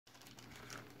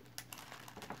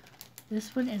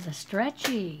This one is a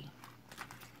stretchy.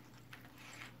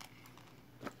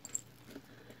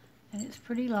 And it's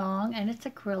pretty long, and it's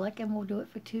acrylic, and we'll do it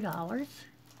for $2.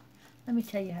 Let me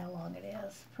tell you how long it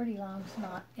is. Pretty long is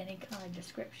not any kind of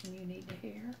description you need to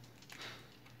hear.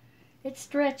 It's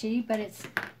stretchy, but it's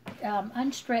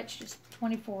unstretched. It's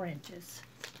 24 inches.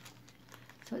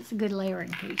 So it's a good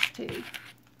layering piece, too.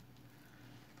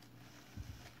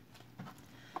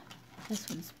 This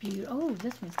one's beautiful. Oh,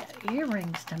 this one's got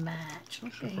earrings to match.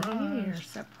 Look at here.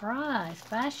 Surprise.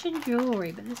 Fashion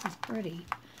jewelry, but this is pretty.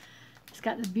 It's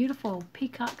got the beautiful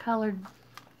peacock-colored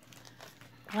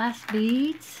glass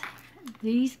beads.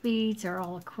 These beads are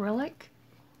all acrylic.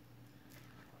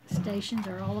 The stations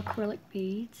are all acrylic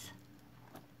beads.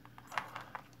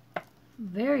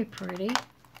 Very pretty.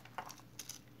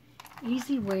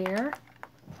 Easy wear.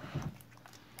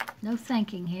 No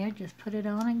thinking here. Just put it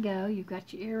on and go. You've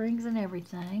got your earrings and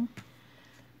everything.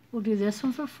 We'll do this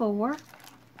one for $4.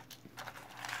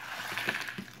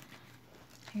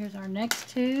 Here's our next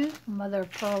two. Mother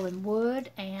of pearl and wood,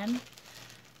 and I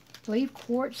believe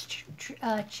quartz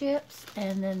chips,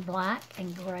 and then black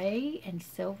and gray and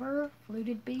silver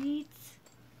fluted beads.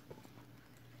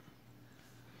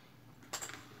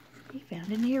 He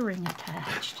found an earring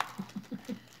attached.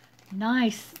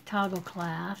 Nice toggle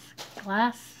clasp.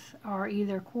 Glass are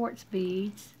either quartz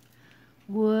beads,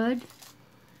 wood,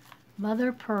 mother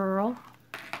of pearl.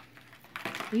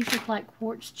 These look like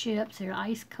quartz chips. They're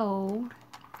ice cold.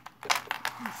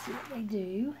 Let's see what they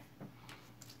do.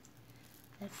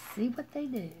 Let's see what they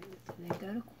do. Do they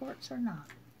go to quartz or not?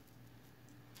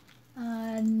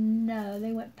 No,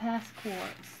 they went past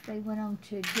quartz. They went on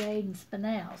to jade and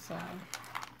spinel, so I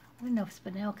don't know if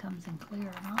spinel comes in clear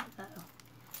or not, though.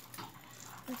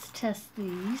 Let's test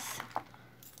these.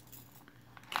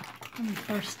 Let me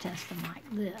first test them like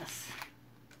this.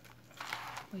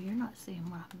 Well, you're not seeing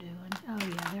what I'm doing. Oh,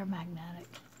 yeah, they're magnetic.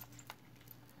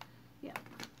 Yep,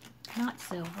 not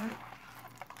silver.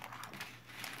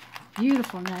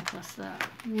 Beautiful necklace, though.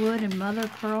 Wood and mother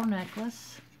of pearl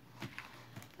necklace.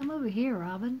 Come over here,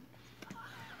 Robin.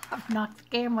 I've knocked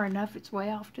the camera enough, it's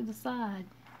way off to the side.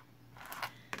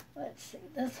 Let's see,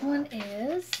 this one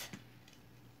is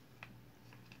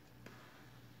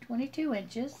 22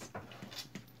 inches.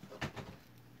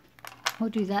 We'll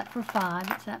do that for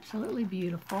 $5. It's absolutely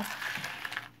beautiful.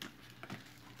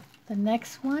 The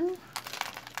next one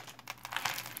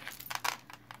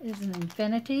is an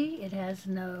infinity. It has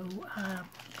no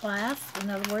clasp. In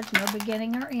other words, no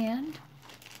beginning or end.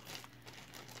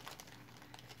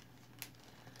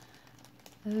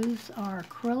 Those are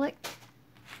acrylic,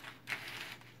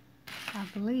 I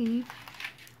believe.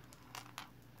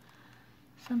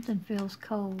 Something feels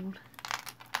cold.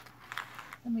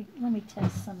 Let me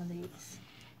test some of these.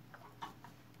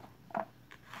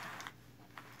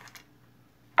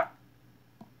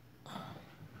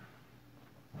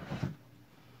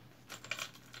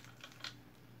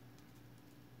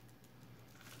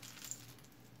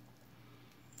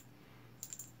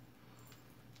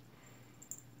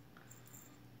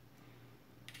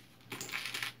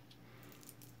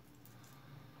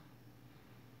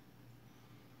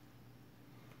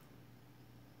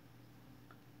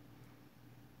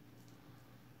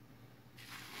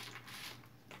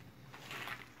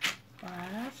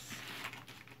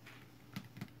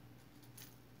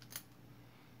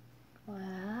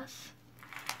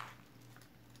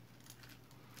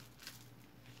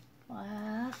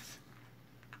 Glass.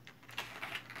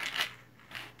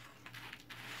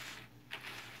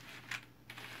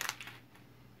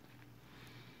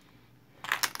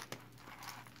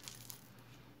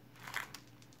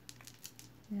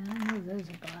 Yeah, I know those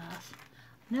are glass.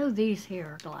 I know these here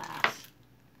are glass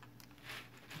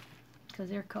because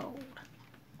they're cold.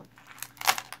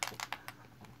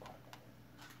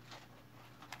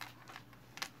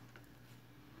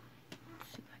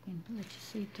 Let's see if I can let you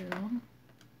see through them.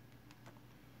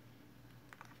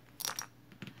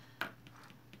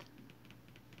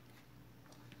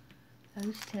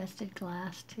 Those tested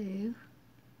glass too.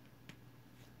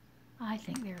 I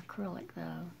think they're acrylic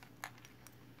though.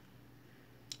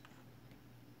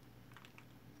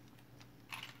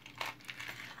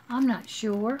 I'm not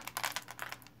sure.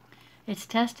 It's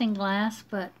testing glass,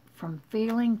 but from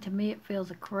feeling, to me it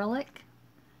feels acrylic.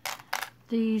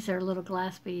 These are little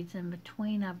glass beads in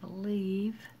between, I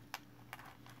believe.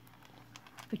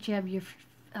 But you have your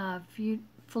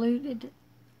fluted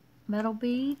metal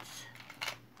beads.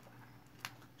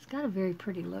 It's got a very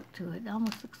pretty look to it. It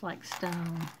almost looks like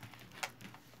stone.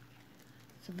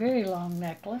 It's a very long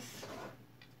necklace.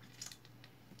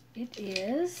 It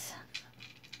is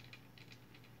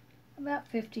about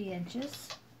 50 inches.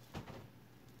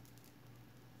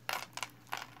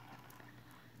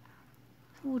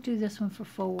 We'll do this one for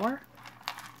 4.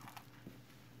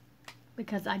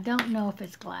 Because I don't know if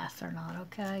it's glass or not,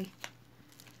 okay?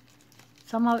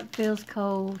 Some of it feels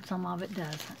cold, some of it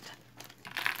doesn't.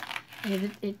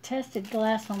 It tested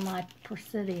glass on my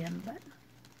Presidium, but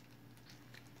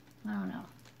I don't know.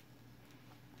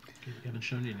 You haven't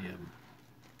shown any of them.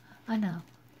 I know.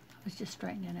 I was just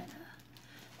straightening it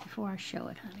before I show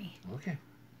it, honey. Okay.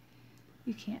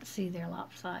 You can't see they're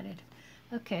lopsided.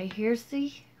 Okay, here's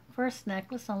the first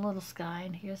necklace on Little Sky,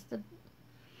 and here's the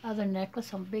other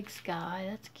necklace on Big Sky.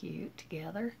 That's cute.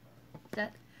 Together. Is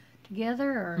that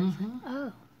together or?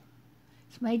 Oh,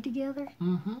 it's made together.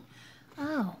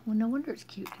 Oh, well, no wonder it's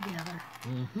cute together.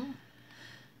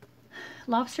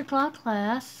 Lobster claw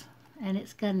clasp, and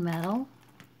it's gunmetal.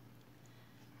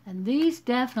 And these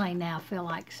definitely now feel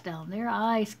like stone. They're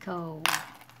ice cold.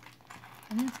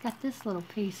 And then it's got this little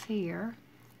piece here.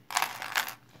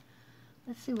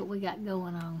 Let's see what we got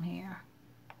going on here.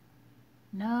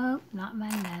 Nope, not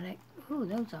magnetic. Ooh,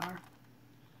 those are.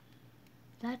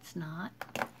 That's not.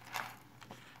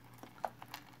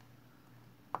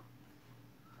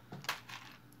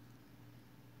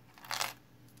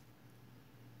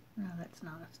 No, that's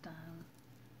not a stone.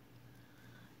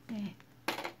 Eh.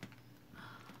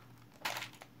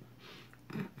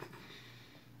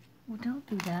 Well, don't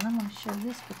do that. I'm going to show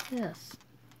this with this.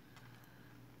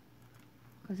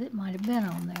 Because it might have been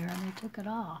on there and they took it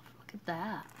off. Look at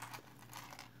that.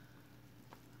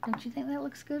 Don't you think that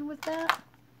looks good with that?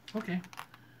 Okay.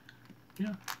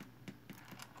 Yeah.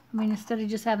 I mean, instead of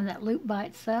just having that loop by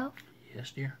itself?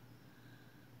 Yes, dear.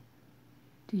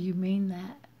 Do you mean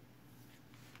that?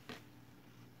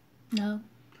 No?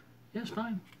 Yes,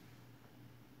 fine.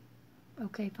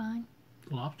 Okay, fine.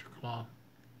 Lobster claw.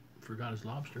 Forgot his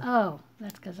lobster. Oh,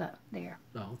 that's because there.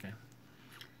 Oh, okay.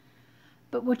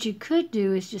 But what you could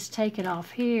do is just take it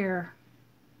off here.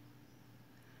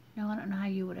 No, I don't know how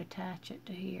you would attach it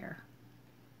to here,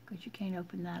 because you can't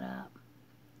open that up.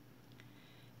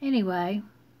 Anyway,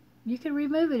 you can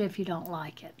remove it if you don't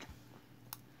like it.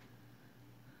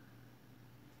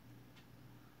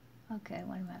 Okay,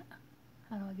 wait a minute.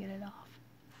 How do I get it off?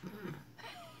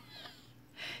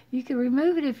 You can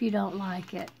remove it if you don't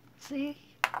like it. See?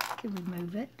 You can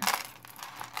remove it.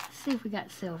 Let's see if we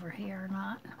got silver here or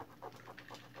not.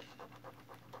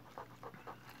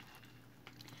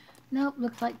 Nope,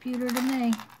 looks like pewter to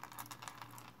me.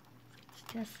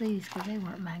 It's just these, because they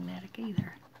weren't magnetic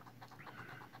either.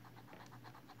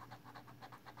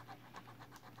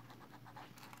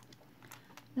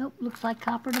 Nope, looks like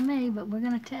copper to me, but we're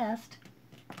going to test.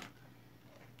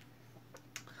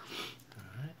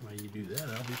 Alright, while you do that,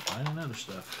 I'll be finding other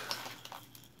stuff.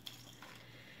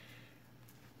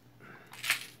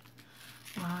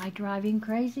 Why drive him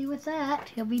crazy with that?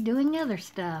 He'll be doing other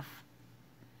stuff.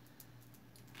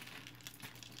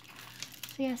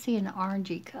 See, I see an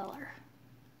orangey color.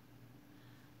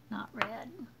 Not red.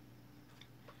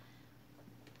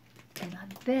 And I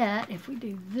bet if we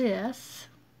do this,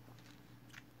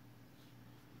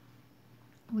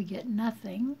 we get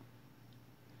nothing.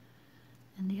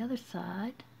 And the other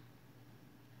side,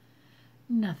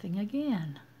 nothing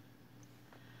again.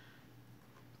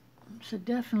 So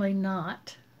definitely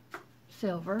not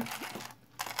silver.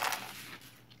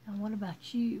 And what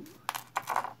about you?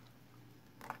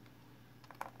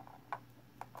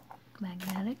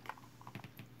 Magnetic.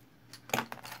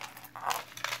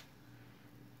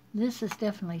 This is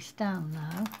definitely stone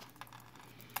though.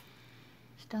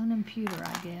 Stone and pewter,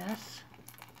 I guess.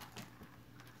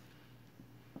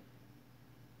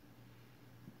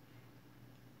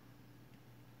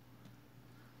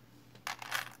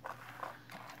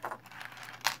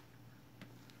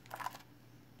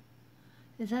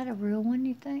 Is that a real one,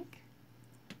 you think?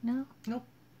 No? Nope.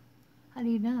 How do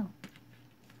you know?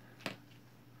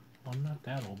 Well, I'm not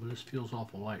that old, but this feels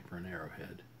awful light for an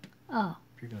arrowhead. Oh.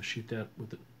 If you're going to shoot that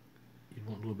with it, you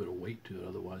want a little bit of weight to it,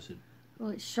 otherwise it...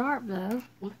 Well, it's sharp, though.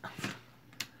 Well, a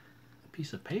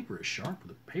piece of paper is sharp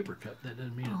with a paper cut. That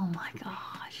doesn't mean Oh, my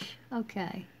gosh.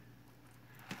 Okay.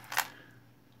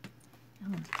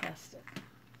 I'm going to test it.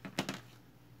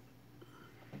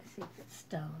 Let's see if it's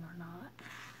stone or not.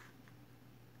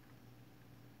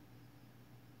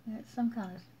 It's some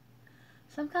kind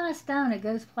of stone. It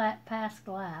goes past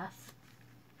glass.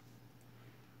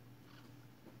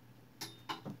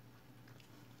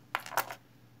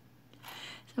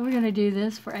 So we're going to do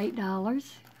this for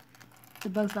 $8. The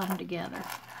both of them together.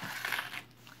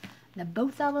 The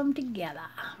both of them together.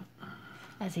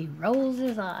 As he rolls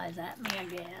his eyes at me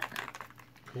again.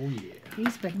 Oh yeah.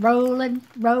 He's been rolling,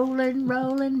 rolling,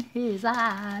 rolling his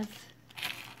eyes.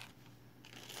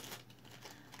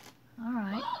 All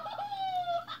right.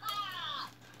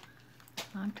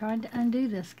 I'm trying to undo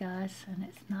this, guys, and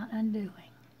it's not undoing.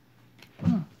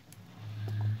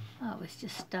 Oh, it's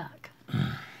just stuck.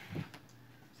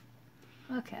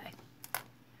 Okay.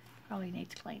 Probably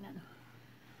needs cleaning.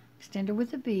 Extender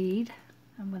with a bead.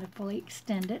 I'm going to fully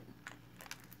extend it.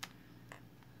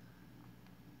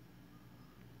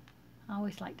 I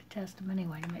always like to test them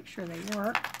anyway to make sure they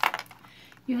work.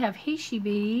 You have Heishi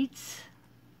beads,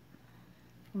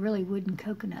 really wooden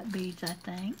coconut beads, I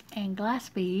think, and glass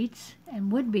beads,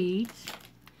 and wood beads,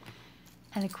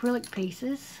 and acrylic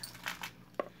pieces.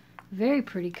 Very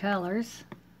pretty colors.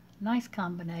 Nice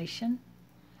combination.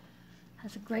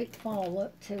 Has a great fall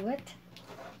look to it.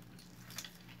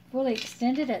 Fully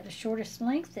extended at the shortest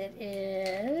length. It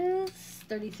is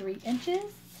 33 inches.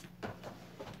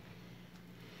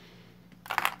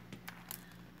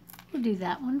 We'll do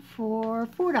that one for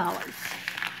 $4.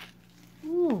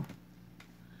 Ooh.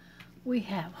 We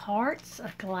have hearts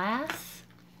of glass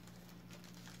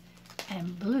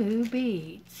and blue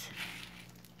beads.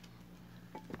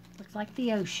 Looks like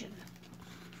the ocean.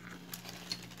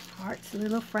 Hearts,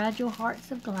 little fragile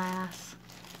hearts of glass.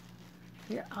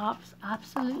 They're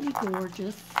absolutely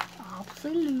gorgeous.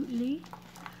 Absolutely.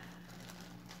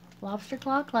 Lobster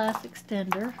claw glass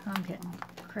extender. I'm getting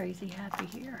crazy happy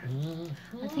here.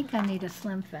 I think I need a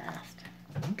Slim Fast.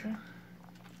 Okay.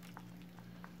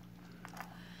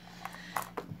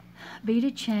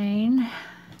 Beaded chain.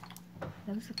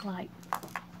 Those look like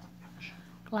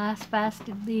glass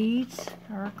faceted beads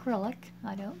or acrylic.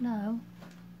 I don't know.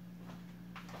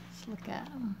 Let's look at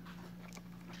them.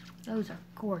 Those are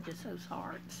gorgeous, those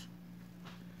hearts.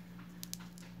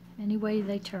 Any way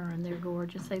they turn, they're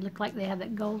gorgeous. They look like they have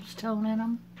that gold tone in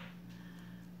them.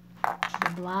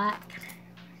 The black.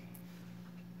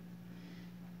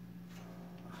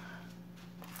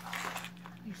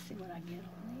 Let me see what I get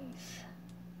on these.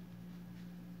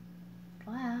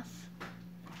 Glass.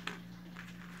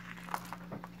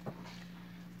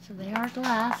 So they are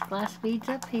glass beads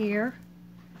up here.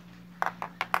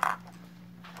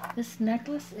 This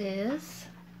necklace is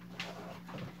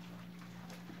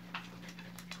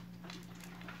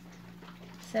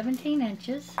 $17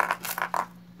 inches.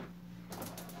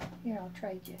 Here, I'll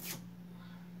trade you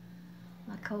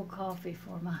my cold coffee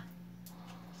for my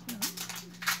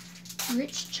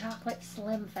rich chocolate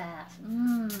Slim Fast.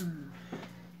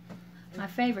 My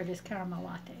favorite is caramel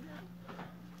latte though.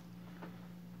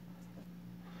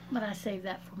 But I save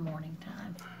that for morning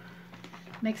time.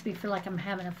 Makes me feel like I'm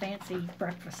having a fancy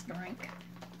breakfast drink.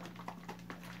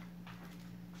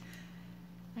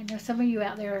 I know some of you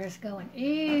out there is going,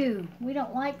 ew, we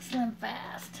don't like Slim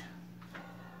Fast.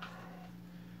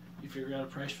 You figure out a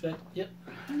price for that yet?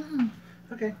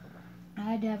 Okay. I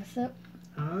had to have a sip.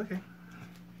 Okay.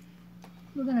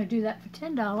 We're going to do that for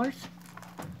 $10.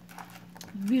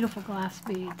 Beautiful glass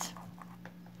beads.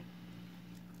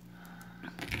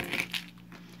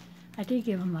 I did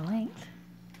give them a length.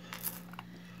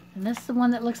 And this is the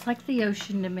one that looks like the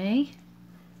ocean to me.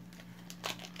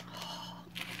 Oh,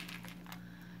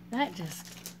 that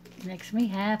just makes me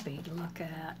happy to look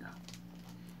at.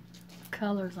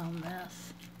 Colors on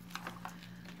this.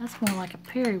 That's more like a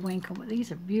periwinkle, but these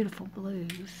are beautiful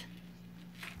blues.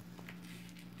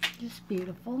 Just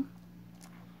beautiful.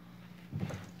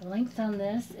 The length on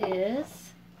this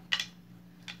is,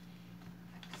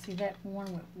 see that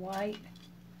one with white?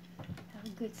 Have a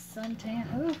good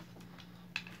suntan. Ooh.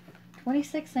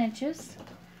 26 inches.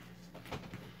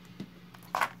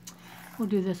 We'll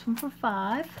do this one for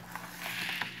 $5.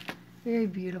 Very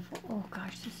beautiful. Oh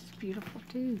gosh, this is beautiful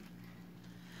too.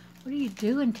 What are you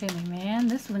doing to me, man?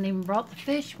 This one even brought the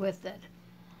fish with it.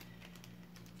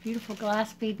 Beautiful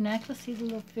glass bead necklace. See the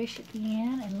little fish at the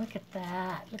end? And look at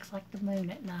that. Looks like the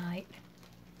moon at night.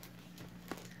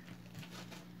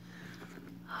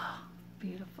 Oh,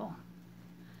 beautiful.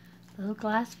 Little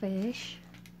glass fish.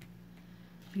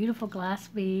 Beautiful glass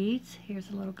beads. Here's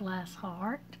a little glass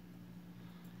heart.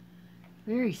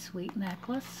 Very sweet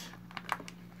necklace.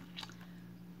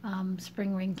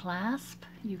 Spring ring clasp.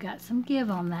 You got some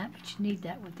give on that, but you need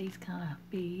that with these kind of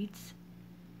beads.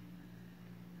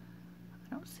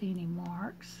 I don't see any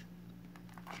marks.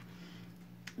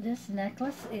 This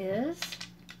necklace is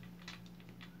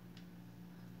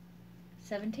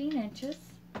 17 inches.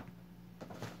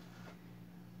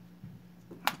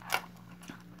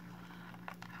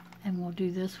 And we'll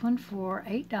do this one for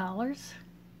 $8.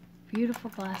 Beautiful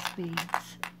glass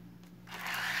beads.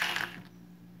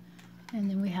 And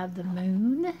then we have the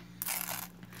moon.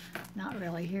 Not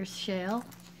really. Here's shell.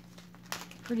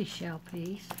 Pretty shell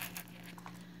piece.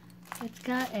 It's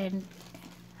got a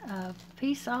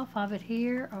piece off of it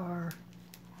here, or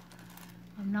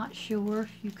I'm not sure.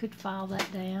 You could file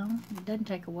that down. It doesn't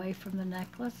take away from the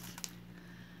necklace.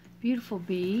 Beautiful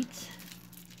beads,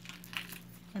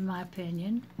 in my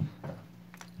opinion.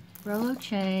 Rolo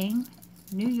chain,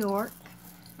 New York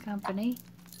company.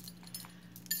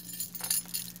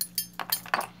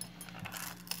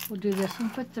 We'll do this one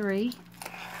for $3.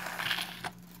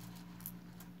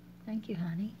 Thank you,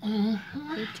 honey.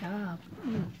 Good job.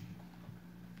 Ooh.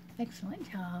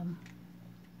 Excellent job.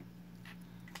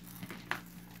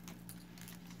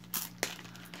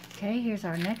 Okay, here's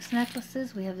our next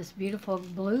necklaces. We have this beautiful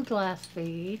blue glass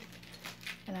bead,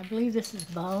 and I believe this is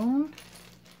bone.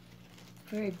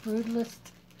 Very brutalist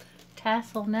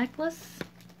tassel necklace.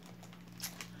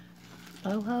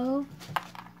 Boho.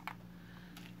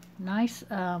 Nice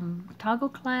toggle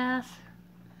clasp.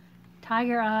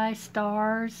 Tiger eye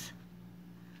stars.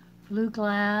 Blue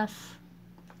glass.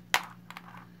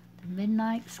 The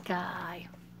midnight sky.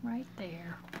 Right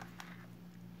there.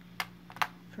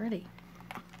 Pretty.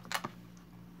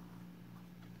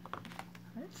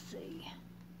 Let's see.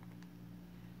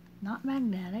 Not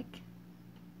magnetic.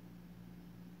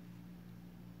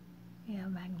 Yeah,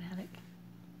 magnetic.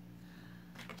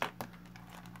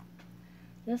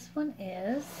 This one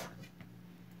is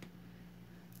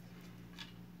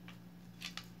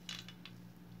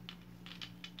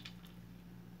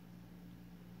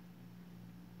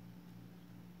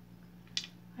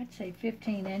I'd say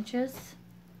 15 inches.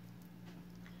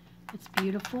 It's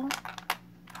beautiful.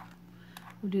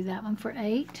 We'll do that one for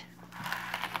 $8.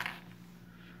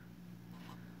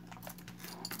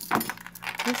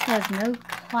 This has no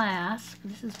clasp.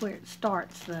 This is where it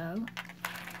starts though.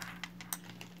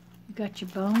 You've got your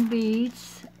bone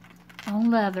beads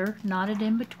on leather, knotted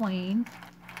in between.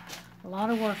 A lot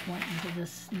of work went into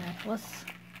this necklace.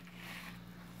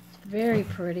 It's very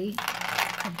pretty.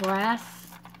 A brass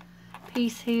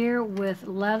piece here with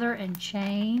leather and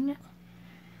chain.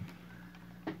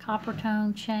 Copper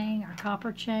tone chain or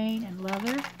copper chain and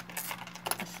leather.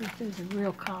 Let's see if there's a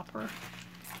real copper.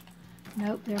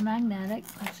 Nope, they're magnetic.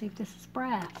 Let's see if this is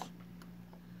brass.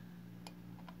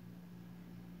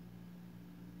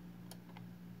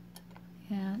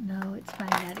 Yeah, no, it's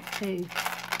magnetic too.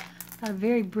 Got a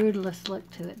very brutalist look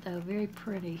to it though, very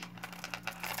pretty.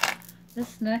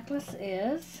 This necklace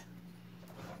is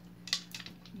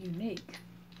unique,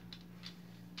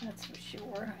 that's for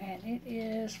sure, and it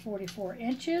is 44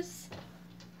 inches.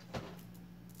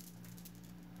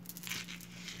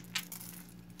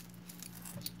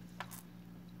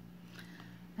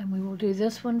 And we will do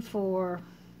this one for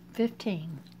 $15.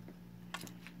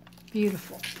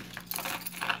 Beautiful.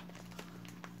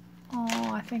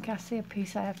 Oh, I think I see a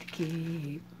piece I have to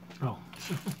keep. Oh.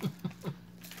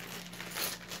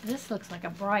 This looks like a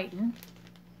Brighton.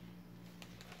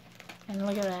 And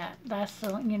look at that. That's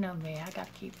the, you know me, I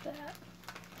gotta keep that.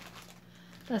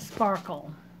 The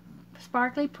Sparkle.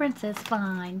 Sparkly Princess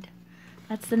Find.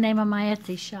 That's the name of my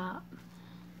Etsy shop.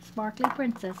 Sparkly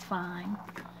Princess Find.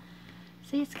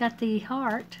 See, it's got the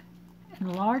heart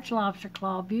and large lobster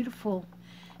claw. Beautiful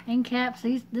end caps.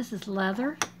 This is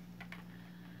leather.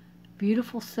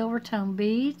 Beautiful silver tone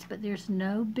beads, but there's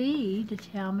no bead to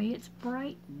tell me it's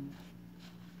Brighton.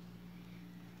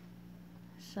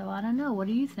 So I don't know. What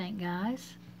do you think,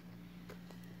 guys?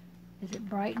 Is it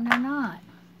Brighton or not?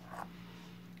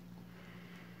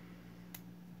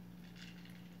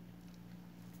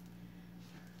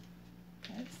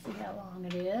 Let's see how long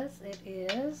it is. It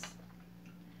is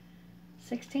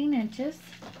 16 inches.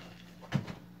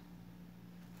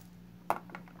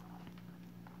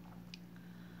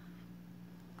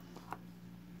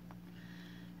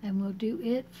 And we'll do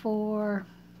it for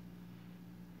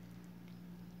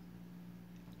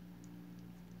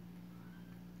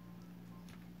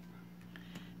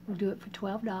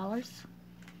 $12.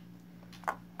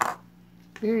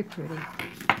 Very pretty.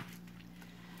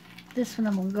 This one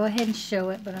I'm going to go ahead and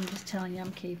show it, but I'm just telling you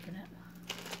I'm keeping it.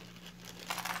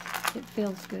 It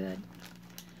feels good.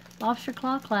 Lobster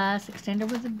claw clasp, extender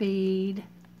with a bead.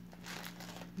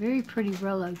 Very pretty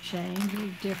Rolo chain,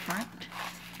 very different.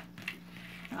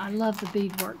 I love the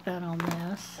beadwork done on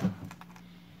this.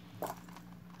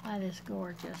 That is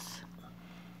gorgeous.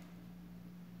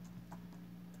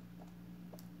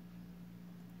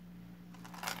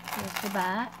 Here's the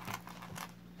back.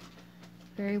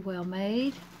 Very well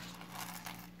made.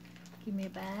 Give me a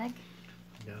bag.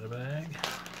 Got a bag?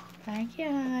 Thank you,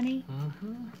 honey.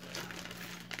 Mm-hmm.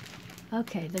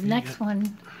 Okay, the next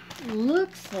one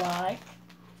looks like,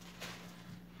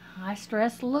 high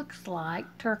stress looks like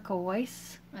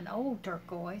turquoise, an old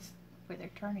turquoise, where they're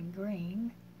turning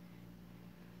green.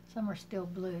 Some are still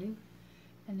blue.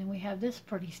 And then we have this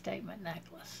pretty statement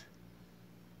necklace.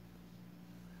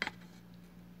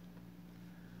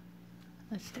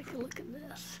 Let's take a look at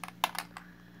this.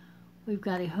 We've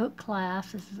got a hook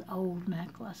clasp. This is an old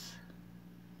necklace.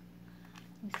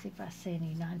 Let me see if I see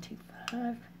any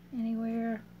 925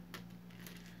 anywhere.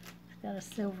 It's got a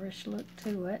silverish look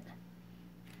to it.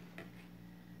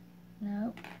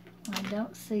 No, I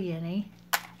don't see any.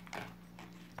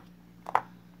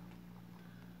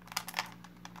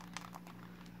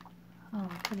 Oh,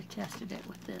 I could have tested it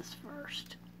with this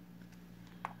first.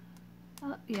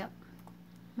 Oh, yep,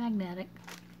 magnetic.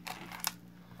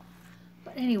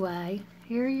 But anyway,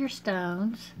 here are your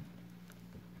stones.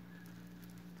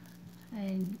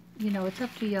 And, you know, it's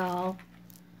up to y'all.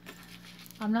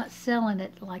 I'm not selling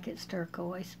it like it's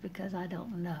turquoise because I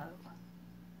don't know.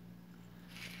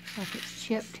 Like it's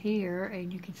chipped here,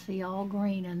 and you can see all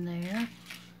green in there.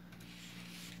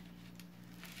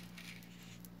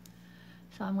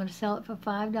 So I'm going to sell it for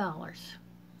 $5.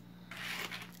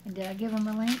 And did I give them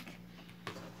a link?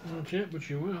 Not yet, but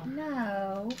you will.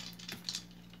 No.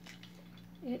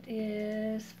 It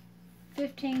is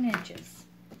 15 inches.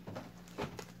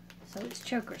 So it's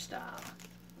choker style.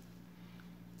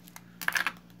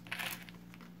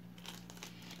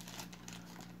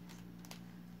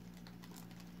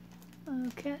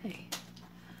 Okay.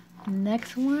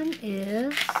 Next one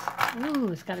is, ooh,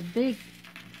 it's got a big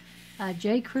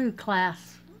J. Crew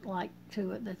clasp like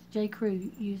to it. The J.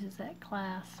 Crew uses that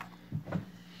clasp.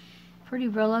 Pretty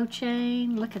Rollo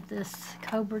chain. Look at this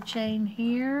cobra chain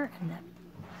here, and that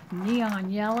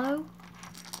neon yellow.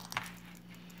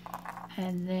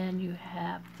 And then you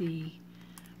have the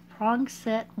prong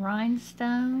set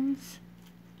rhinestones.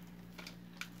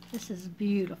 This is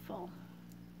beautiful.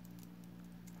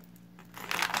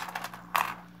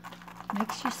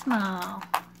 Makes you smile.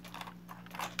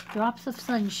 Drops of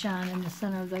sunshine in the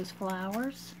center of those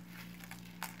flowers.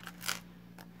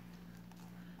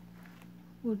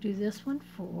 We'll do this one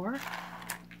for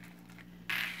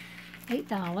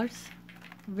 $8.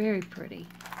 Very pretty.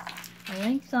 The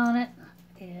length on it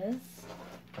is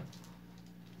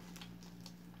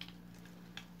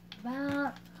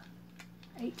about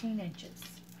 18 inches.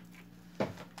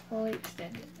 Fully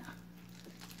extended.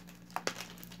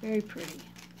 Very pretty.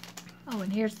 Oh,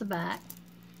 and here's the back.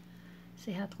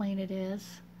 See how clean it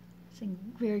is? It's in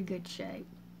very good shape.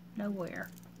 No wear.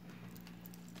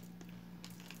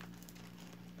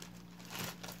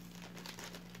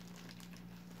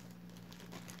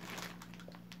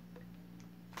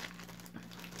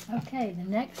 Okay, the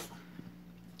next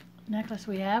necklace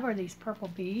we have are these purple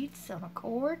beads on a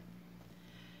cord.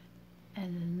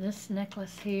 And then this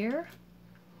necklace here.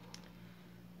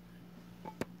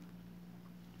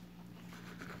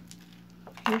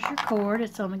 Here's your cord.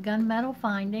 It's on the gunmetal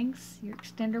findings. Your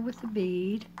extender with the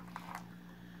bead.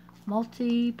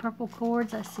 Multi-purple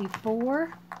cords. I see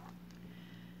 4.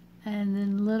 And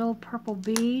then little purple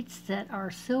beads that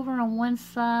are silver on one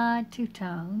side,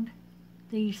 two-toned.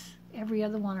 These, every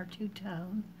other one are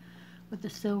two-toned with the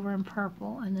silver and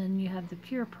purple. And then you have the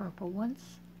pure purple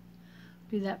ones.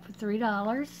 Do that for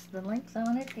 $3. The length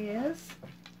on it is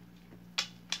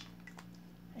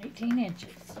 18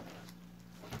 inches.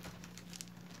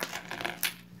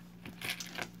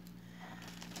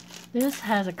 This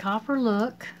has a copper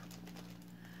look.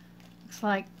 Looks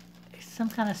like some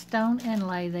kind of stone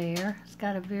inlay there. It's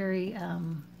got a very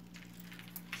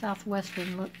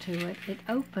southwestern look to it. It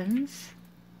opens.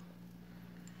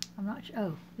 I'm not sure.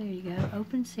 Oh, there you go.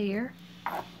 Opens here.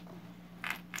 I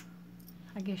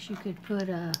guess you could put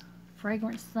a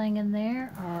fragrance thing in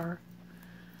there, or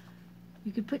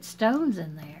you could put stones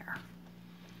in there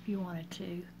if you wanted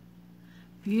to.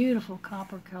 Beautiful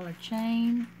copper color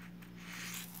chain.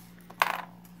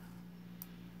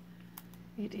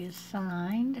 It is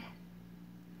signed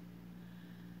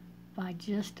by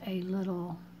just a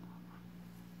little,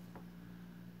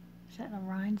 is that a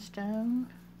rhinestone?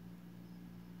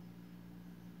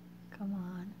 Come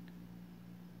on.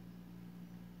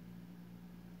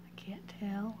 I can't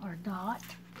tell, or dot.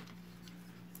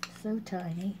 So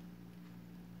tiny.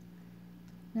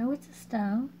 No, it's a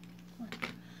stone.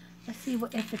 Let's see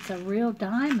what if it's a real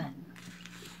diamond.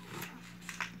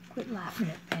 Quit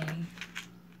laughing at me.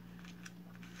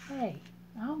 Hey,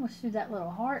 I almost threw that little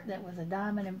heart that was a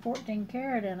diamond and 14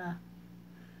 karat in a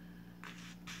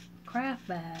craft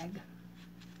bag.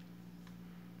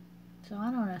 So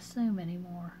I don't assume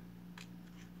anymore.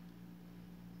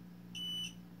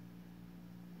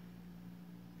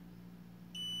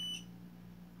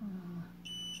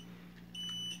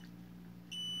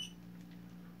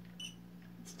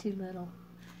 It's too little.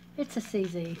 It's a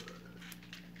CZ.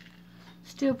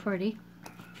 Still pretty.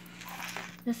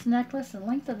 This necklace, the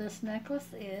length of this necklace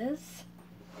is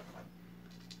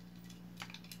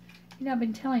You know, I've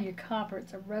been telling you copper,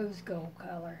 it's a rose gold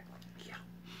color. Yeah.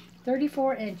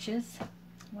 34 inches.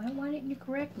 Well, why didn't you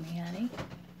correct me, honey?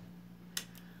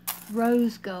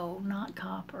 Rose gold, not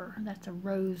copper. That's a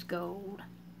rose gold.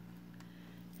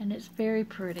 And it's very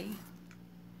pretty.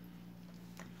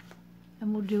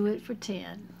 And we'll do it for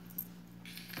 10.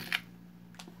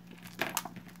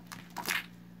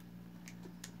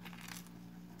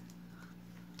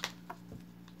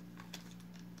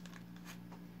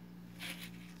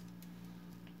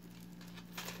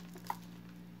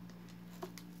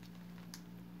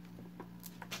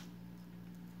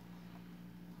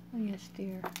 Oh, yes,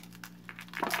 dear.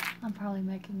 I'm probably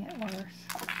making it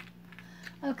worse.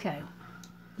 Okay,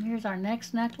 here's our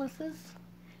next necklaces.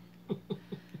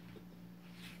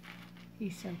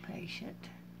 He's so patient.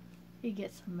 He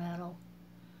gets a medal.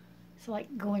 It's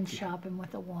like going shopping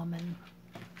with a woman,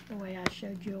 the way I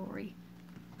show jewelry.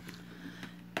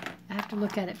 I have to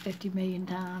look at it 50 million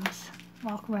times,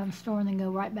 walk around the store and then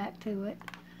go right back to it.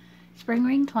 Spring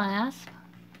ring clasp,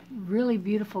 really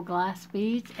beautiful glass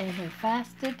beads, and they're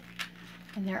faceted,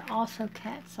 and they're also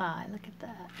cat's eye. Look at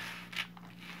that.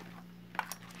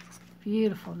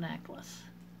 Beautiful necklace.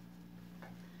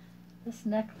 This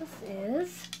necklace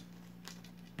is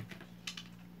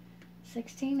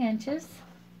 16 inches.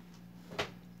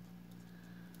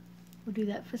 We'll do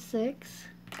that for 6.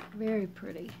 Very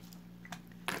pretty.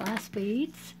 Glass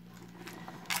beads.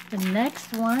 The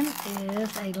next one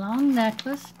is a long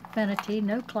necklace, infinity,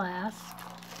 no clasp.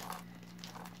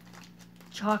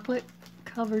 Chocolate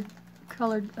colored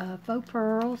faux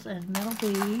pearls and metal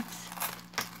beads.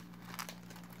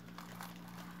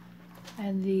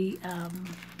 And the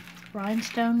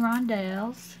rhinestone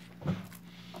rondelles.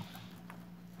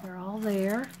 They're all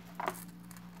there.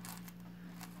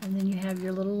 And then you have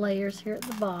your little layers here at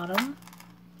the bottom.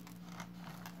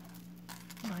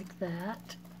 Like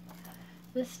that.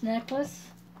 This necklace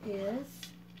is,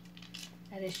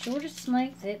 at its shortest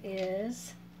length, it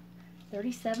is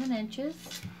 37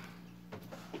 inches.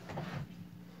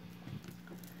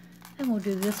 And we'll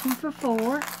do this one for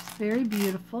 4. It's very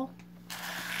beautiful.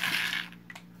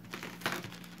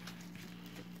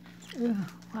 Ooh,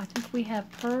 I think we have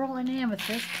pearl and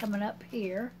amethyst coming up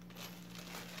here.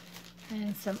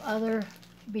 And some other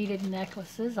beaded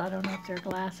necklaces. I don't know if they're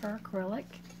glass or acrylic.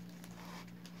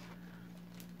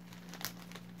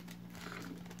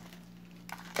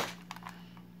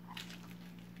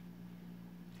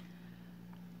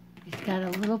 It's got a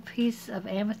little piece of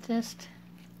amethyst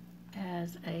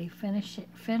as a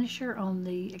finisher on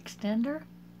the extender.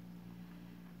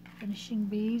 Finishing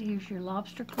bead. Here's your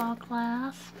lobster claw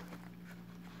clasp.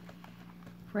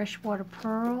 Freshwater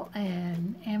pearl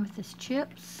and amethyst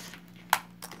chips.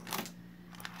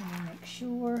 And make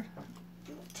sure,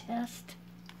 do a test.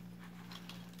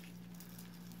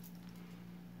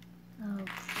 Oh,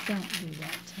 don't do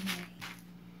that to me.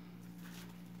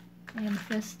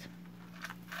 Amethyst.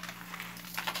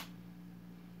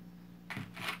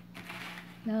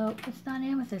 No, it's not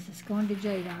amethyst. It's going to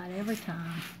jadeite every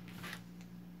time.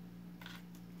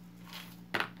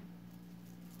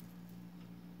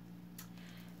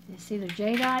 It's either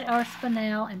jadeite or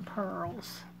spinel and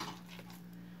pearls.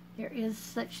 There is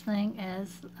such thing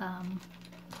as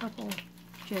purple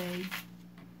jade,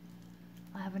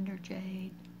 lavender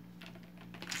jade.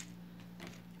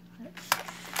 Let's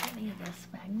see any of this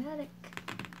magnetic.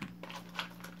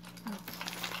 Oh.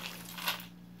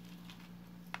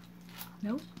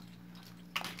 Nope.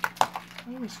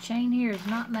 Okay, this chain here is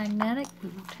not magnetic. We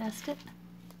will test it.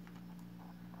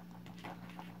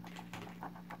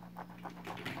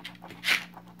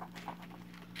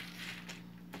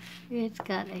 It's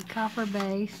got a copper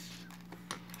base.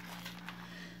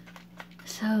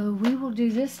 So we will do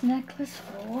this necklace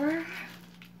for,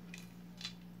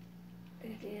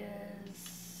 it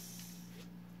is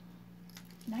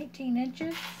 19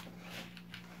 inches.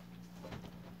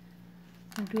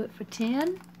 We'll do it for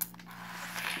 10.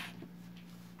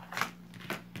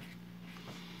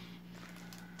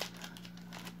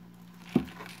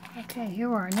 Okay, here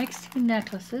are our next 2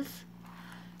 necklaces.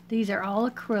 These are all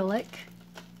acrylic.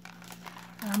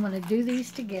 I'm going to do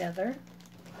these together.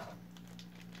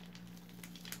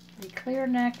 The clear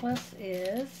necklace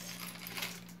is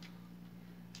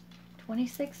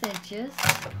 26 inches.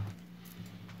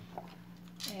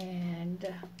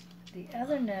 And the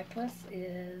other necklace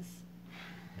is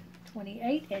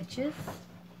 28 inches.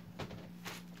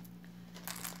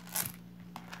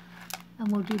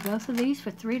 And we'll do both of these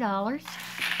for $3.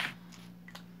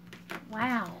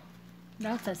 Wow,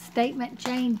 that's a statement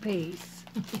chain piece.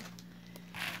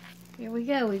 Here we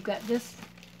go. We've got this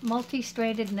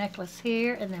multi-stranded necklace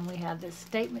here, and then we have this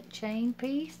statement chain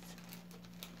piece.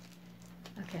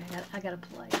 Okay, I gotta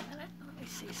play a minute. Let me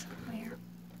see something here.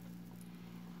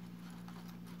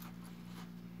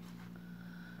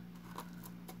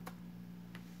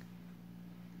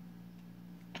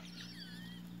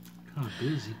 Kind of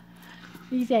busy.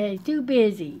 He said, too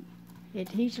busy.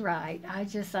 He's right. I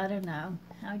don't know.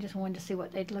 I just wanted to see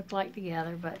what they'd look like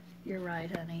together, but you're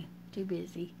right, honey. Too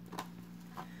busy.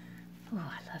 Oh,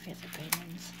 I love his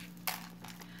opinions.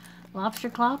 Lobster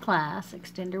claw clasp,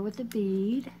 extender with a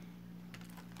bead.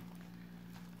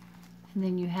 And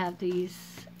then you have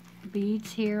these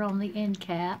beads here on the end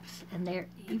caps, and they're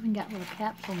even got little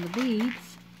caps on the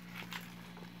beads.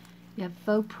 You have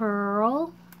faux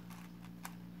pearl.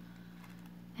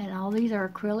 And all these are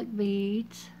acrylic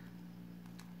beads.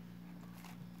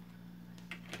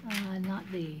 Not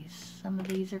these. Some of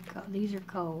these are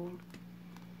cold.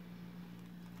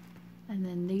 And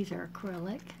then these are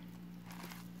acrylic.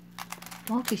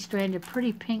 Multi-stranded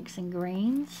pretty pinks and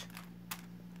greens.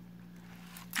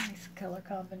 Nice color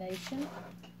combination.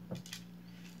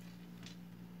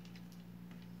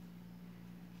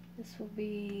 This will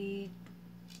be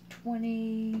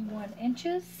 21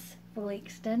 inches, fully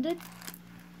extended.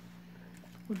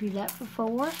 We'll do that for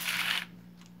 4.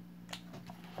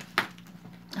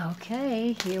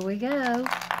 Okay, here we go.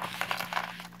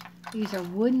 These are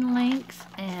wooden links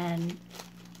and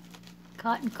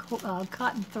cotton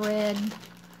thread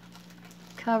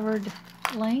covered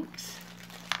links.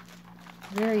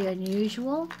 Very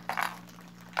unusual.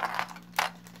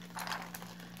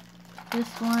 This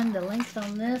one, the length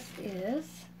on this is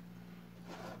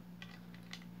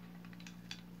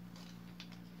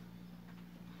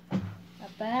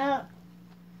about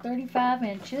 35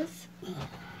 inches.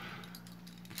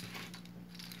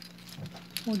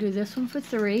 We'll do this one for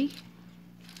 3.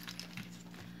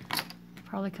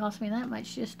 Probably cost me that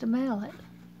much just to mail it.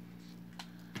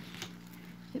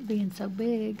 It being so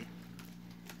big.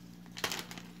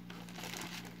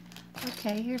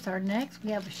 Okay, here's our next.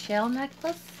 We have a shell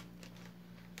necklace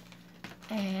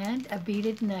and a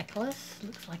beaded necklace.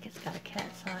 Looks like it's got a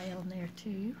cat's eye on there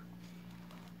too.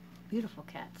 Beautiful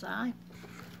cat's eye.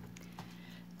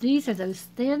 These are those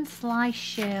thin sliced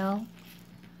shell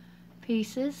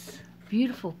pieces.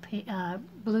 Beautiful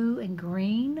blue and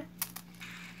green.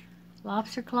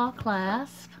 Lobster claw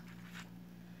clasp.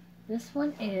 This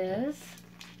one is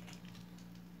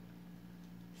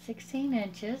 16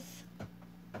 inches.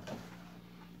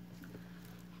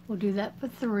 We'll do that for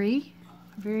 3.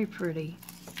 Very pretty.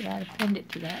 See, I pinned it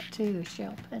to that too, a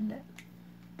shell pendant.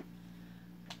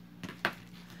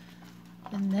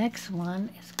 The next one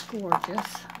is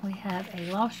gorgeous. We have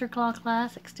a lobster claw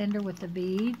clasp extender with the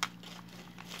bead.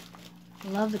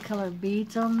 Love the colored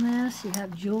beads on this. You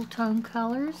have jewel tone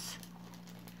colors.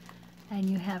 And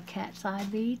you have cat's eye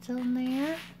beads on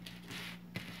there.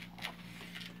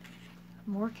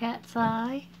 More cat's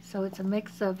eye. So it's a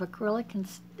mix of acrylic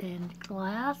and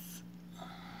glass.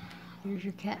 Here's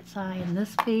your cat's eye in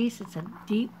this piece. It's a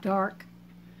deep dark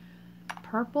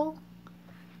purple.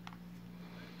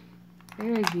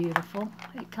 Very beautiful.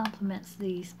 It complements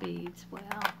these beads well.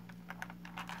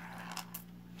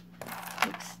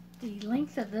 The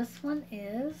length of this one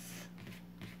is,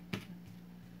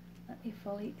 let me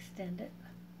fully extend it.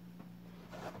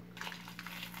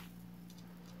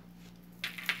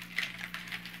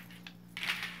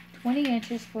 "20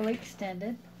 inches fully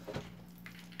extended.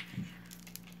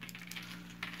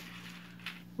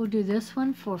 We'll do this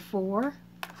one for 4.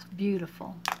 It's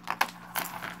beautiful.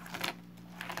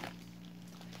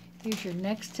 Here's your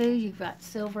next 2. You've got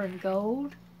silver and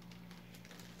gold.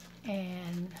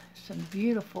 And some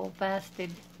beautiful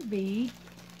faceted bead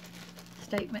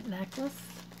statement necklace.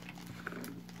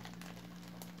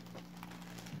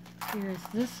 Here's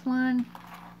this one.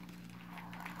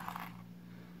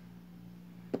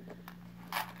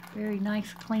 Very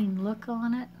nice clean look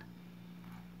on it.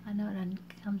 I know it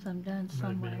comes undone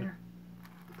somewhere.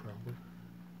 Probably.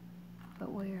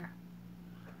 But where?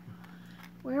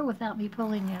 Where without me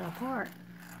pulling it apart?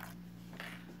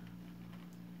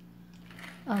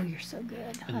 Oh, you're so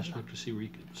good. I just looked to see where you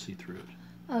could see through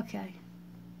it. Okay.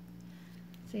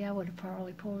 See, I would have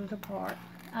probably pulled it apart.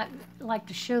 I like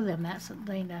to show them that so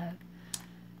they know.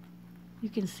 You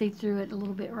can see through it a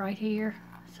little bit right here.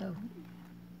 So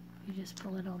you just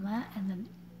pull it on that, and the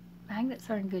magnets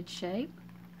are in good shape.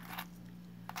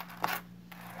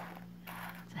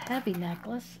 It's a heavy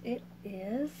necklace. It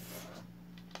is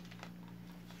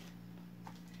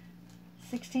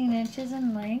 16 inches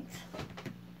in length.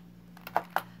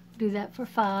 Do that for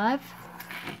 5.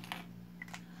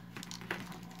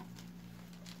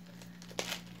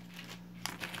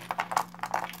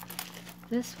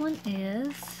 This one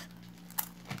is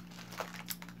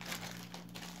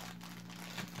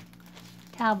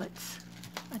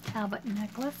a Talbot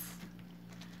necklace.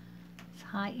 It's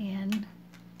high-end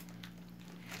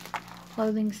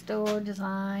clothing store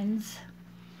designs.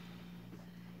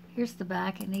 Here's the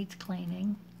back. It needs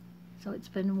cleaning, so it's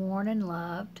been worn and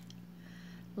loved.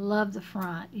 Love the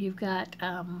front. You've got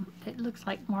it looks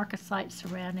like marcasite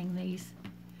surrounding these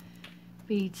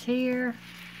beads here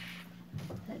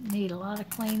that need a lot of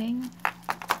cleaning,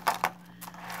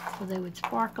 so they would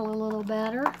sparkle a little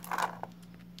better.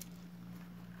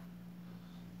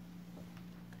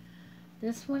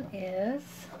 This one is,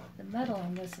 the metal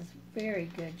on this is very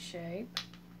good shape.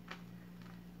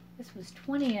 This was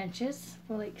 20 inches,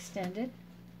 fully extended.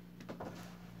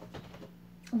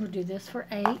 We'll do this for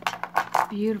 8.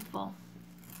 Beautiful.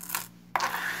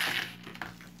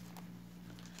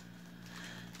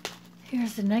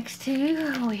 Here's the next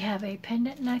two. We have a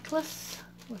pendant necklace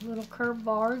with little curved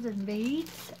bars and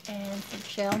beads, and some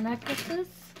shell necklaces.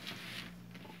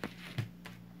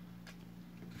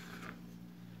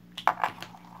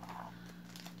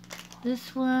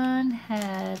 This one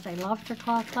has a lobster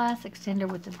claw clasp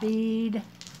extender with a bead.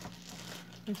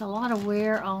 There's a lot of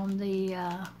wear on the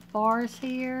bars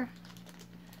here.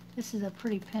 This is a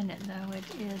pretty pendant though. It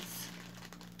is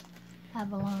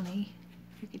abalone,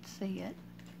 if you could see it.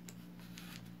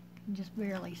 You can just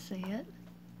barely see it.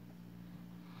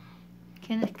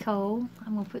 Kenneth Cole.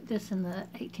 I'm going to put this in the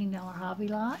 $18 hobby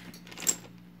lot.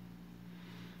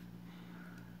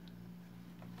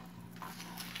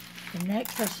 The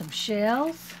next are some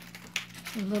shells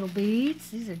with little beads.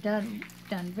 These are done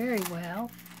very well.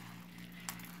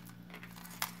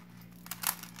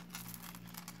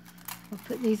 We'll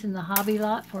put these in the hobby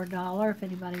lot for $1 if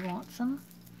anybody wants them.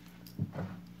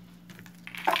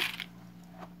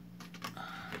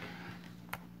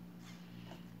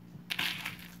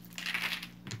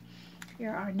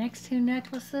 Here are our next two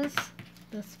necklaces.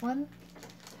 This one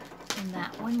and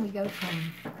that one. We go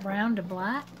from brown to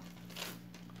black.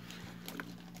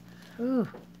 Ooh,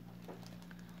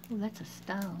 that's a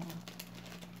stone.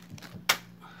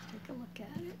 Let's take a look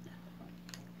at it.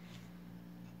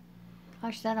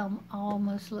 Gosh, that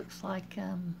almost looks like,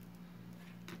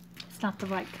 it's not the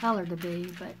right color to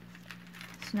be, but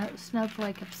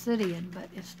snowflake obsidian, but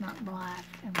it's not black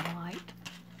and white.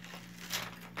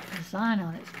 The design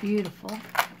on it's beautiful.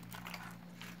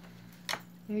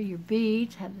 There, your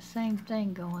beads have the same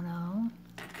thing going on.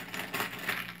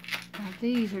 Now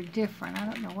these are different. I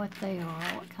don't know what they are,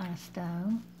 what kind of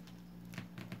stone.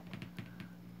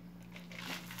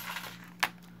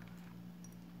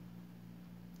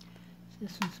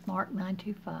 This one's marked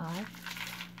 925.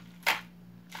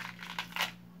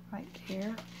 Right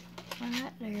there.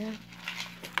 Right there.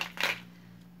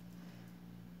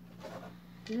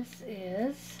 This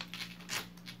is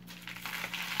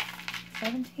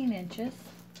 17 inches.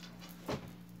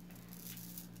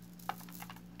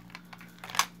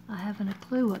 I haven't a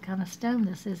clue what kind of stone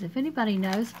this is. If anybody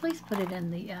knows, please put it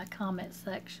in the comment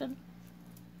section.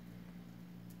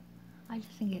 I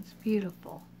just think it's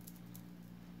beautiful.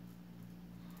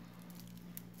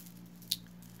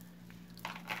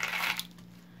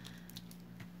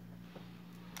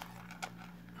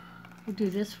 We'll do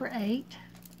this for 8.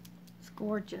 It's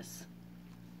gorgeous.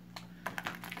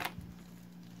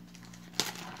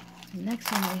 The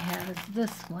next one we have is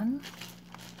this one.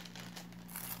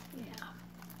 Yeah.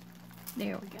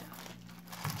 There we go.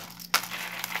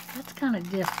 That's kind of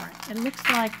different. It looks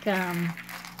like wait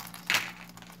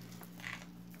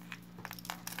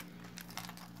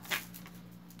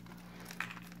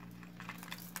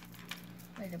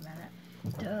a minute.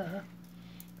 Duh.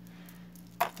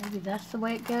 Maybe that's the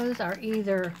way it goes, or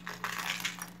either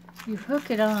you hook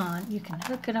it on, you can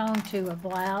hook it on to a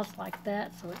blouse like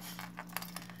that, so it's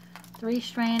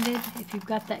 3-stranded. If you've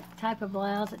got that type of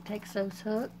blouse, it takes those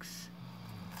hooks.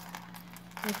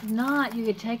 If not, you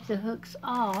could take the hooks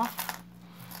off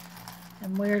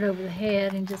and wear it over the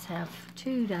head and just have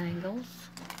 2 dangles.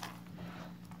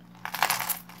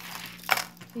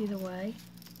 Either way.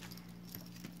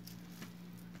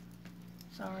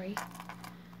 Sorry.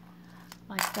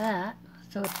 Like that.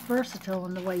 So it's versatile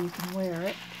in the way you can wear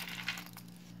it.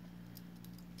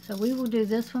 So we will do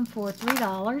this one for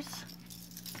 $3.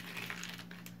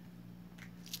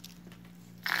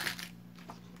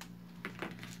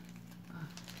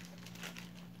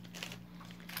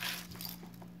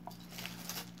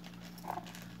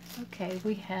 Okay,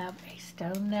 we have a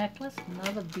stone necklace,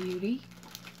 another beauty.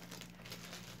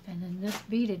 And then this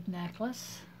beaded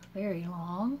necklace, very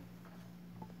long.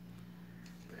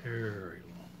 Very long.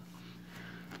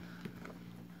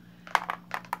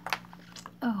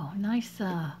 Oh, nice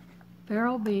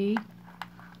beryl bead.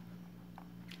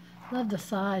 Love the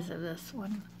size of this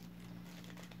one.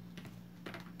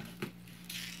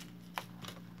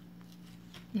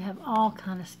 You have all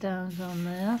kind of stones on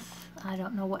this. I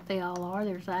don't know what they all are.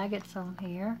 There's agates on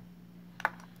here.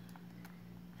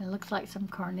 It looks like some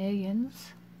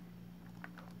carnelians.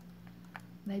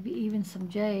 Maybe even some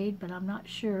jade, but I'm not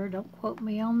sure. Don't quote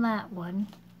me on that one.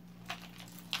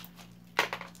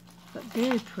 But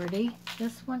very pretty.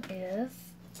 This one is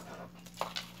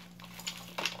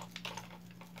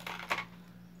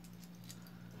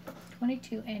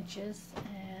 22 inches,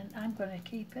 and I'm going to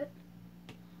keep it.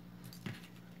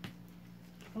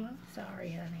 Well,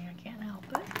 sorry, honey, I can't help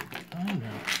it. I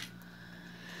know.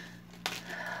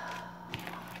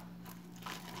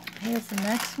 Here's the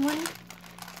next one.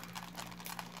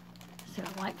 So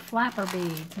like flapper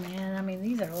beads, man. I mean,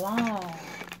 these are long.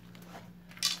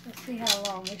 Let's see how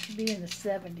long. They should be in the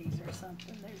 70s or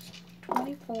something. There's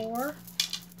 24.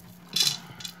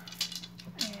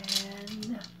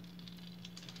 And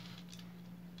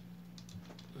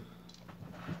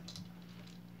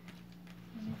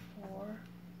 24.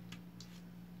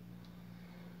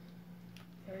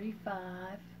 35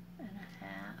 and a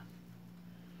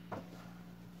half.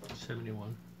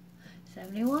 71.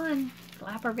 71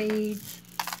 flapper beads.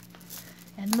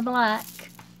 And the black.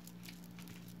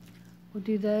 We'll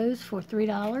do those for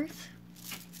 $3.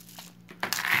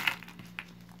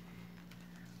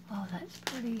 Oh, that's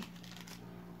pretty.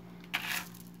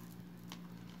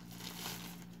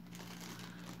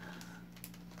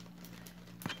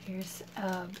 Here's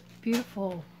a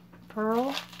beautiful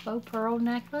pearl, faux pearl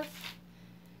necklace.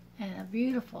 And a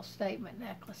beautiful statement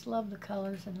necklace. Love the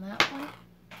colors in that one.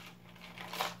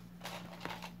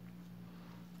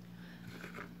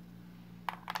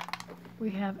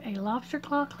 We have a lobster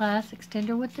claw clasp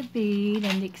extender with the bead,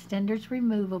 and the extender's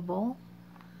removable.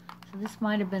 So this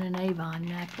might have been an Avon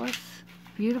necklace.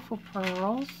 Beautiful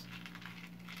pearls.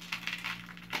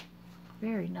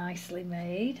 Very nicely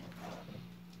made.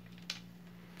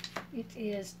 It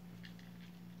is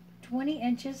 20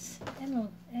 inches in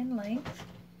length.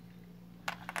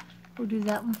 We'll do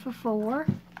that one for $4.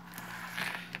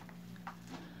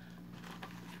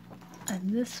 And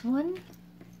this one,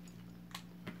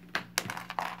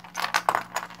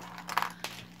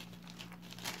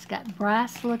 it's got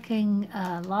brass looking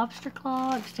lobster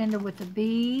claw extender with a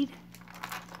bead.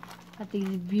 Got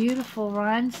these beautiful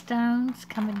rhinestones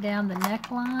coming down the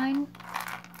neckline.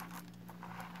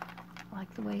 I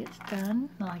like the way it's done,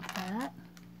 like that.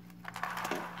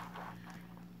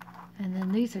 And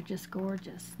then these are just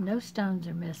gorgeous. No stones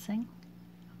are missing.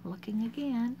 Looking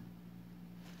again.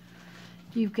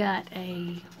 You've got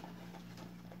a,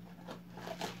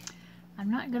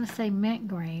 I'm not going to say mint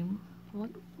green.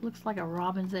 Looks like a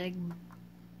robin's egg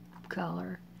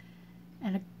color.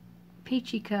 And a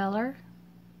peachy color.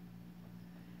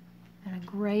 And a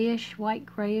grayish, white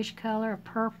grayish color, a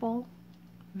purple.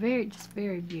 Just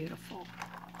very beautiful.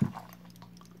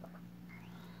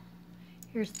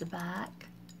 Here's the back.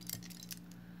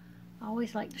 I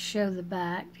always like to show the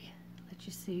back, let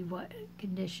you see what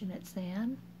condition it's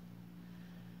in.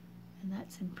 And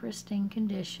that's in pristine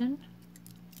condition.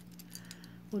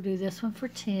 We'll do this one for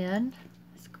 $10.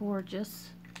 It's gorgeous.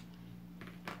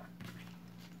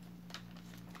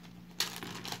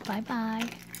 Bye-bye.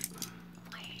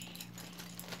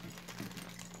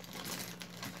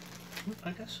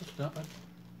 I guess it's done.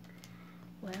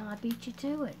 Well, I beat you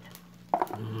to it.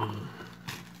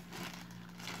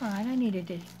 All right, I needed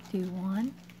to do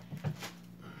one.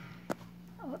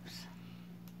 Whoops.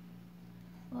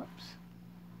 Whoops.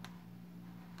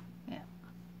 Yeah.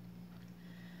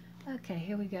 Okay,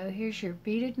 here we go. Here's your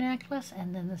beaded necklace,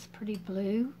 and then this pretty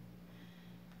blue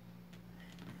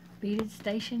beaded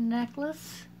station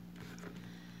necklace.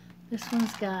 This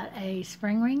one's got a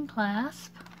spring ring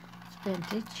clasp. It's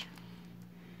vintage.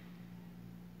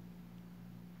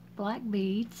 Black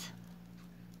beads.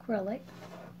 Acrylic.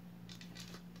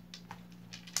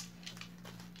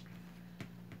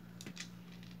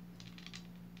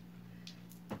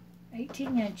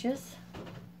 18 inches,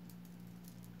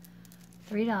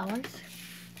 $3.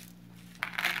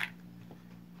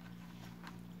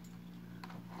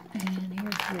 And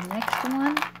here's your next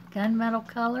one, gunmetal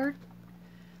colored,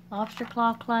 lobster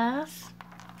claw clasp,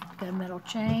 gunmetal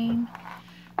chain,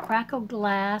 crackle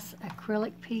glass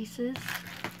acrylic pieces,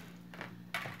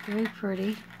 very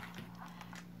pretty.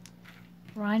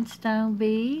 Rhinestone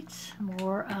beads,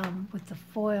 more with the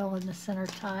foil in the center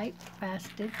type,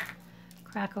 faceted.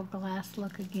 Crackle glass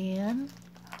look again.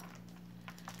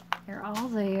 They're all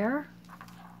there.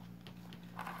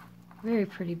 Very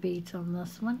pretty beads on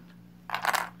this one.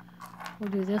 We'll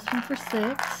do this one for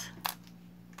 $6.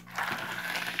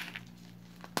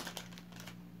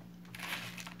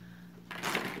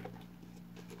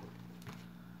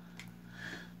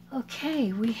 Okay.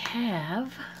 Okay, we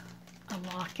have a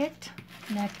locket,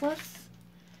 necklace,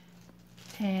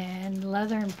 and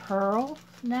leather and pearl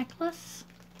necklace,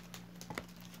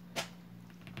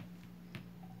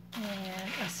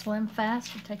 and a Slim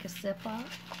Fast to take a sip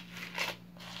of.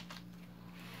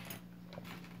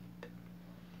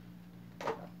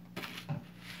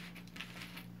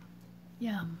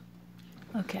 Yum.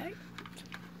 Okay.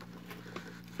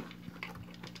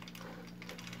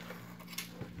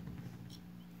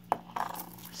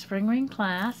 Spring ring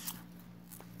clasp,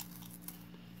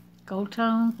 gold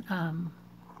tone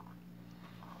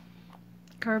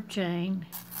curb chain,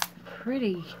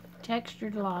 pretty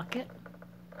textured locket,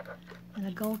 and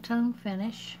a gold tone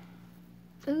finish.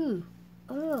 Ooh,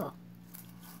 ugh,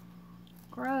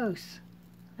 gross.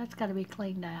 That's got to be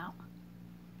cleaned out.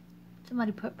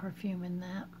 Somebody put perfume in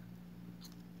that.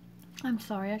 I'm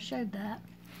sorry I showed that.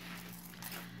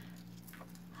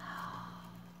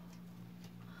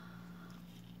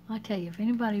 I tell you, if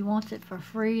anybody wants it for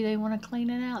free, they want to clean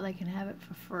it out, they can have it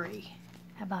for free.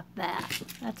 How about that?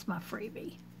 That's my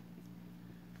freebie.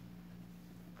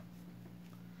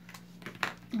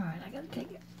 All right, I gotta take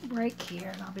a break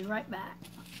here and I'll be right back.